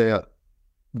 that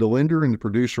the lender and the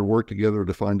producer work together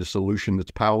to find a solution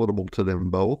that's palatable to them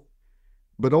both.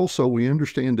 But also we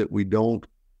understand that we don't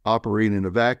operate in a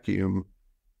vacuum.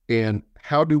 And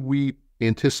how do we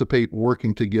anticipate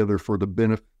working together for the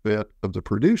benefit of the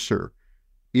producer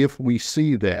if we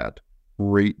see that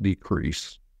rate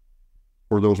decrease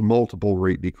or those multiple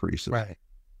rate decreases, Right,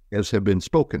 as have been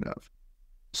spoken of?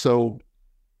 So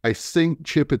I think,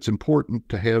 Chip, it's important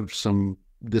to have some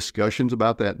discussions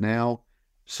about that now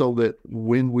so that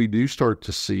when we do start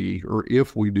to see, or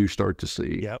if we do start to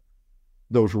see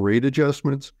those rate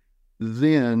adjustments,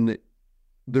 then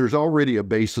there's already a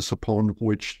basis upon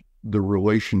which the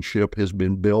relationship has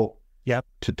been built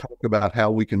to talk about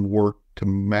how we can work to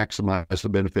maximize the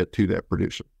benefit to that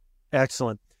producer.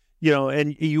 Excellent.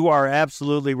 And you are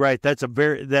absolutely right.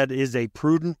 That is a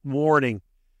prudent warning,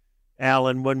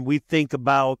 Alan, when we think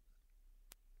about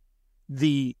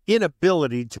the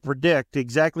inability to predict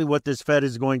exactly what this Fed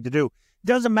is going to do. It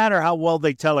doesn't matter how well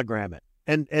they telegram it,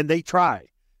 and they try.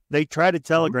 They try to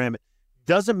telegram it.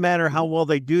 Doesn't matter how well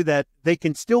they do that. They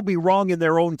can still be wrong in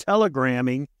their own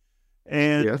telegramming,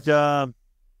 and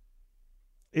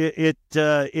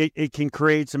it can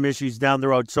create some issues down the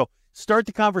road. So start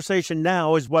the conversation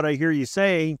now is what I hear you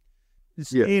saying,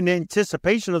 in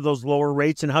anticipation of those lower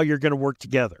rates and how you're going to work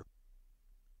together.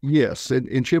 Yes.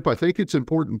 And Chip, I think it's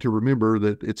important to remember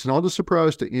that it's not a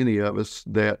surprise to any of us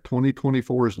that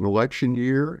 2024 is an election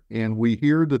year, and we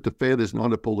hear that the Fed is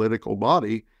not a political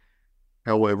body.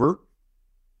 However,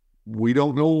 we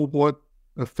don't know what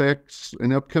effects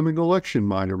an upcoming election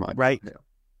might or might not have.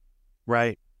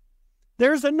 Right.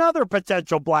 There's another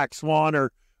potential black swan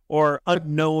or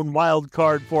unknown wild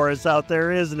card for us out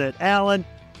there, isn't it? Alan,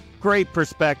 great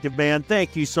perspective, man.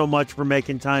 Thank you so much for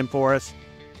making time for us.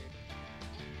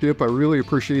 Chip, I really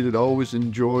appreciate it. Always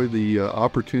enjoy the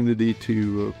opportunity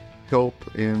to help,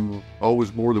 and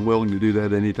always more than willing to do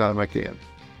that anytime I can.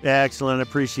 Excellent.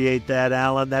 Appreciate that,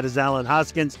 Alan. That is Alan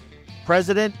Hoskins,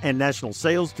 President and National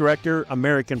Sales Director,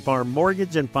 American Farm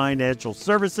Mortgage and Financial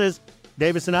Services.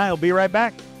 Davis and I will be right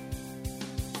back.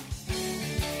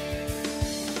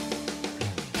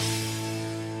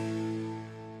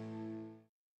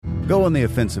 Go on the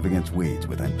offensive against weeds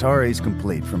with Antares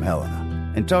Complete from Helena.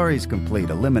 Antares Complete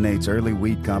eliminates early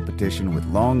weed competition with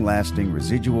long-lasting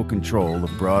residual control of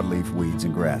broadleaf weeds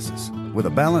and grasses. With a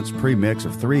balanced premix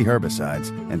of 3 herbicides,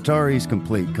 Antares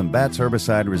Complete combats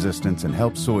herbicide resistance and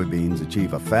helps soybeans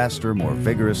achieve a faster, more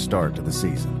vigorous start to the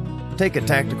season. Take a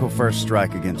tactical first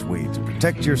strike against weeds and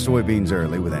protect your soybeans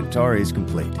early with Antares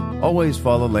Complete. Always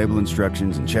follow label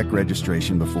instructions and check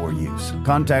registration before use.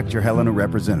 Contact your Helena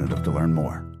representative to learn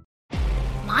more.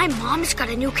 My mom's got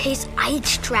a new Case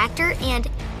IH tractor, and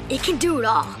it can do it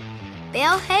all.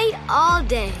 Bale hay all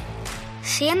day.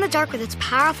 See in the dark with its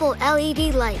powerful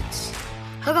LED lights.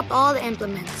 Hook up all the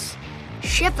implements.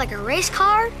 Shift like a race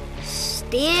car.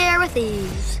 Steer with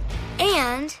ease.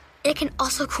 And it can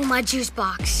also cool my juice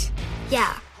box.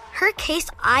 Yeah, her Case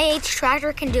IH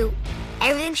tractor can do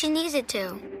everything she needs it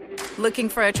to. Looking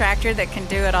for a tractor that can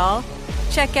do it all?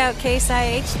 Check out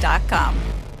caseih.com.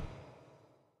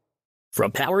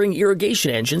 From powering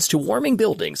irrigation engines to warming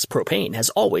buildings, propane has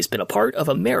always been a part of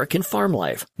American farm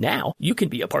life. Now, you can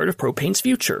be a part of propane's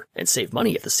future and save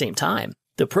money at the same time.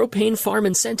 The Propane Farm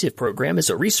Incentive Program is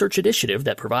a research initiative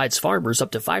that provides farmers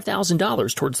up to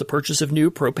 $5,000 towards the purchase of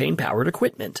new propane-powered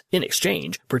equipment. In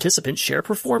exchange, participants share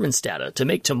performance data to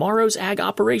make tomorrow's ag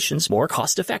operations more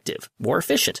cost-effective, more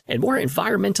efficient, and more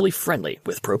environmentally friendly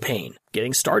with propane.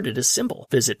 Getting started is simple.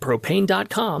 Visit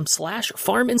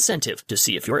propane.com/farm incentive to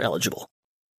see if you're eligible.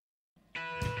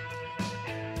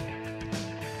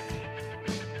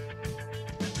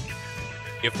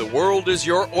 If the world is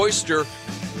your oyster,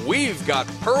 we've got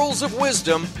pearls of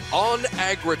wisdom on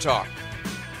AgriTalk.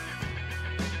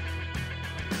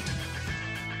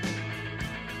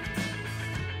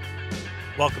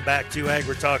 Welcome back to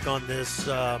AgriTalk on this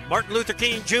Martin Luther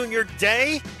King Jr.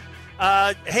 Day.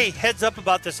 Hey, heads up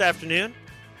about this afternoon.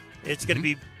 It's going to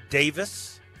be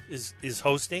Davis is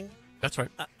hosting. That's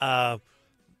right.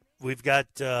 We've got,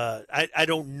 I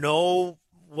don't know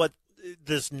what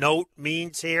this note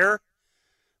means here,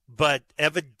 but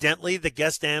evidently the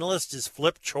guest analyst is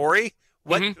Flip Chory.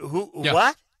 What? Mm-hmm. Who? Yeah.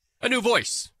 What? A new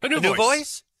voice. A new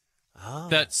voice? Oh.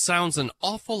 That sounds an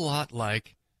awful lot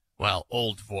like Well,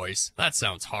 old voice. That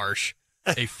sounds harsh.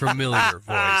 A familiar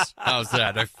voice. How's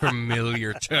that? A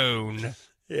familiar tone.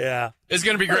 Yeah. It's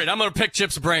going to be great. I'm going to pick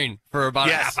Chip's brain for about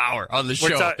a half hour on the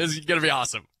show. It's going to be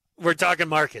awesome. We're talking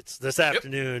markets this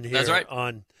afternoon here That's right.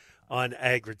 on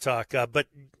AgriTalk. But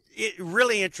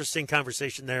really interesting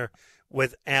conversation there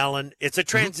with Alan. It's a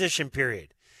transition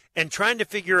period, and trying to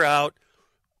figure out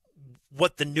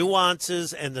what the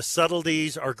nuances and the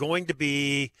subtleties are going to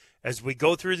be as we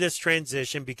go through this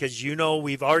transition, because,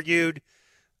 we've argued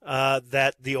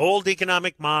that the old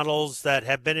economic models that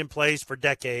have been in place for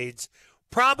decades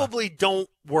probably don't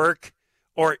work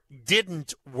or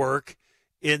didn't work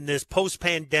in this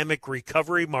post-pandemic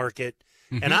recovery market.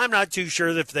 And I'm not too sure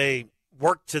if they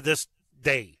work to this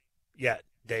day yet,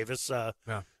 Davis.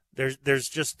 There's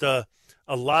just a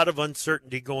lot of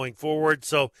uncertainty going forward.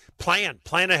 So plan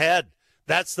ahead.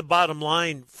 That's the bottom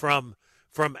line from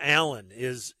Alan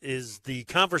is the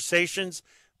conversations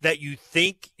that you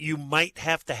think you might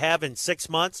have to have in 6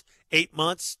 months, 8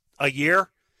 months, a year.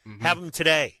 Have them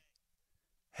today.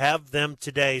 Have them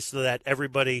today so that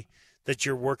everybody that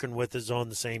you're working with is on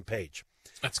the same page.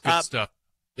 That's good stuff.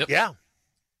 Yep. Yeah.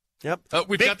 Yep.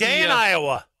 We've Big got day in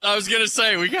Iowa. I was going to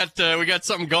say, we got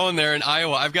something going there in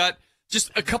Iowa. I've got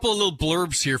just a couple of little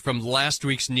blurbs here from last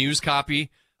week's news copy.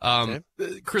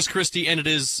 Chris Christie ended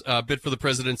his bid for the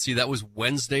presidency. That was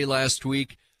Wednesday last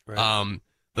week. Right.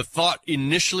 The thought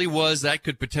initially was that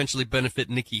could potentially benefit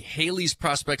Nikki Haley's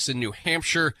prospects in New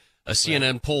Hampshire. A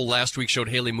CNN poll last week showed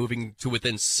Haley moving to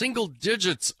within single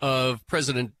digits of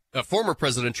former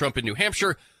President Trump in New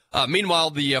Hampshire.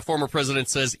 Meanwhile, the former president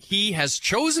says he has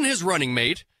chosen his running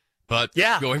mate, but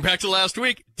going back to last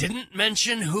week, didn't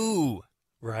mention who.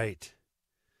 Right.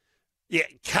 Yeah,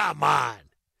 come on.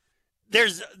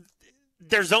 There's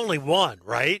only one,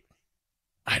 right?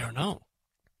 I don't know.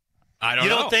 You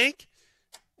don't think?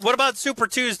 What about Super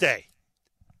Tuesday?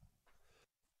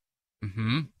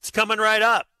 It's coming right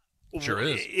up. Sure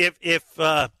is.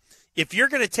 If you're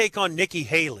going to take on Nikki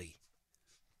Haley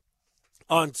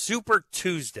on Super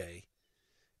Tuesday,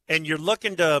 and you're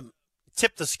looking to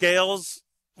tip the scales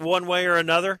one way or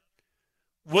another,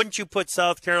 wouldn't you put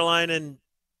South Carolina and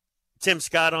Tim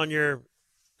Scott on your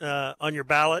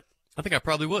ballot? I think I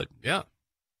probably would. Yeah.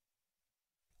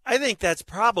 I think that's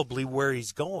probably where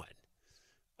he's going.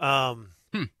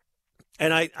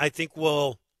 And I think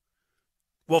we'll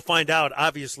find out,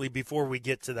 obviously, before we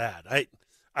get to that.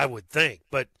 I would think.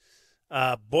 But,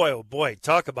 boy, oh, boy,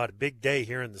 talk about a big day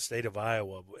here in the state of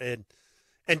Iowa.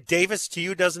 And Davis, to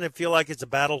you, doesn't it feel like it's a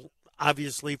battle,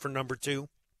 obviously, for number two?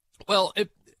 Well, it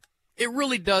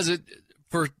really does. It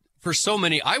for so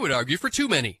many, I would argue, for too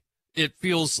many. It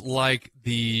feels like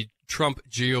the Trump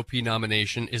GOP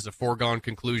nomination is a foregone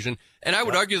conclusion. And I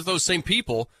would argue that those same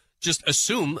people just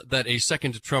assume that a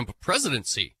second Trump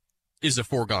presidency is a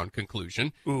foregone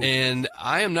conclusion. Ooh. And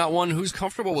I am not one who's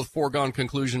comfortable with foregone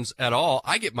conclusions at all.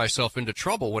 I get myself into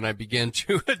trouble when I begin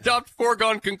to adopt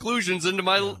foregone conclusions into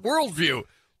my worldview,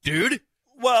 dude.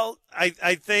 Well,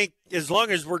 I think as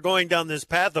long as we're going down this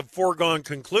path of foregone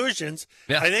conclusions,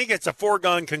 I think it's a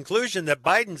foregone conclusion that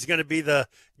Biden's going to be the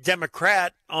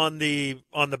Democrat on the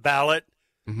ballot.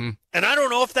 And I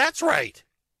don't know if that's right.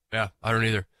 Yeah, I don't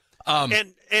either.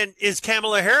 And is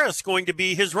Kamala Harris going to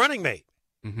be his running mate?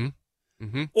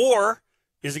 Or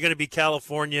is it going to be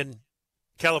California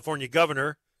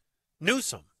Governor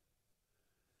Newsom?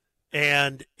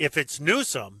 And if it's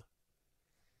Newsom,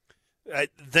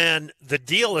 then the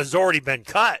deal has already been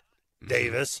cut,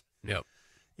 Davis. Yep.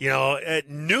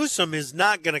 Newsom is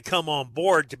not going to come on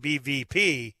board to be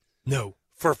VP. No.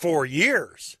 For 4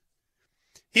 years.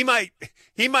 He might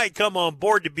come on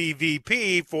board to be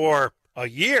VP for a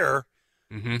year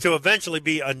to eventually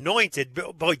be anointed.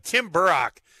 Boy, Tim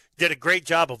Burrock did a great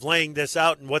job of laying this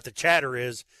out and what the chatter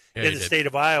is in the state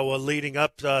of Iowa leading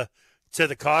up to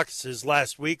the caucuses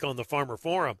last week on the Farmer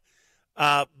Forum.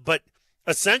 But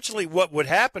essentially what would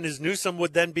happen is Newsom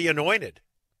would then be anointed.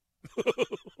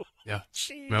 Yeah.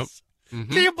 Jeez. Nope.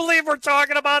 Do you believe we're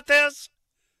talking about this?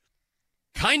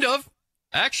 Kind of.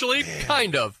 Actually,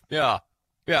 kind of. Yeah.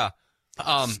 Yeah.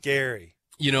 Scary.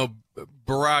 Tim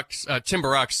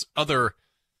Burrock's other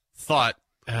thought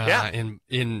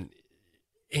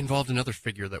involved another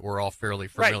figure that we're all fairly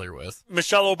familiar with.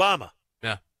 Michelle Obama.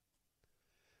 Yeah.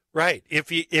 Right. If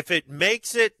the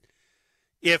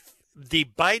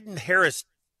Biden-Harris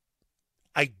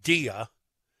idea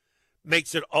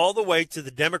makes it all the way to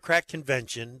the Democrat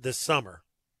convention this summer,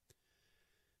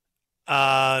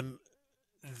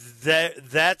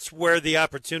 that's where the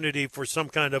opportunity for some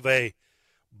kind of a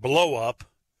blow-up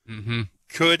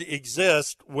could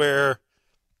exist, where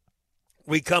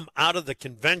we come out of the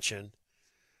convention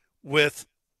with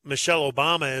Michelle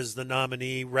Obama as the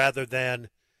nominee rather than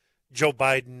Joe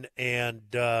Biden and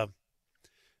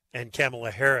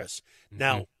Kamala Harris. Mm-hmm.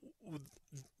 Now,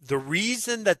 the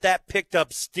reason that picked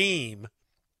up steam,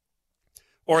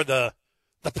 or the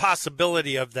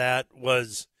possibility of that,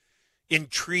 was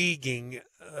intriguing,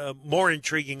 more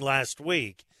intriguing last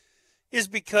week, is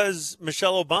because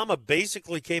Michelle Obama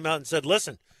basically came out and said,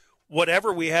 listen,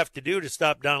 whatever we have to do to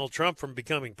stop Donald Trump from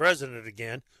becoming president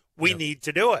again, we need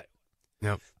to do it.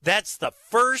 Yep. That's the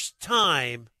first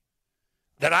time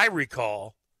that I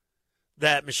recall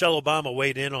that Michelle Obama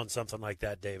weighed in on something like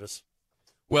that, Davis.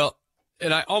 Well,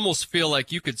 and I almost feel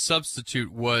like you could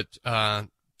substitute what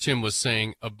Tim was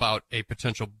saying about a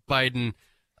potential Biden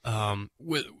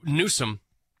with Newsom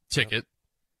ticket.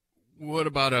 What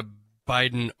about a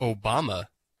Biden-Obama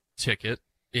ticket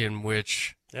in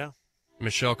which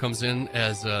Michelle comes in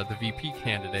as the VP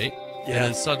candidate, and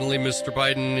then suddenly Mr.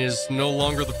 Biden is no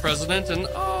longer the president, and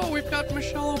we've got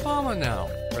Michelle Obama now.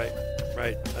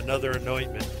 Right. Another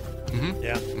anointment. Mm-hmm.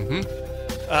 Yeah. Mm-hmm.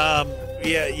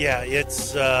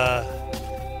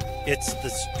 It's the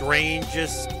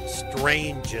strangest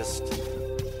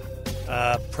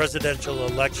presidential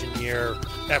election year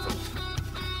ever.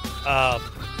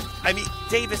 I mean,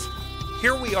 Davis,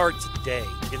 here we are today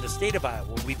in the state of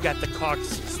Iowa. We've got the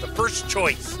caucuses, the first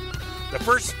choice, the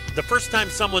first time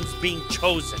someone's being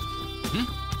chosen.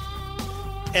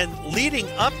 Mm-hmm. And leading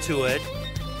up to it,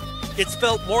 it's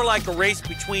felt more like a race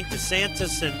between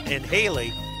DeSantis and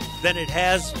Haley than it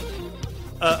has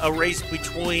a race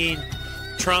between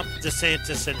Trump,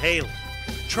 DeSantis, and Haley.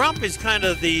 Trump is kind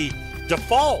of the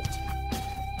default,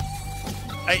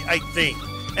 I think.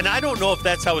 And I don't know if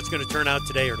that's how it's going to turn out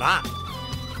today or not.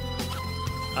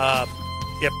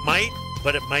 It might,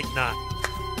 but it might not.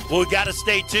 Well, we got to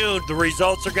stay tuned. The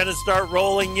results are going to start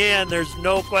rolling in. There's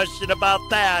no question about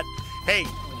that. Hey,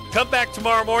 come back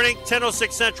tomorrow morning,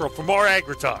 10:06 Central, for more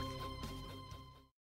AgriTalk.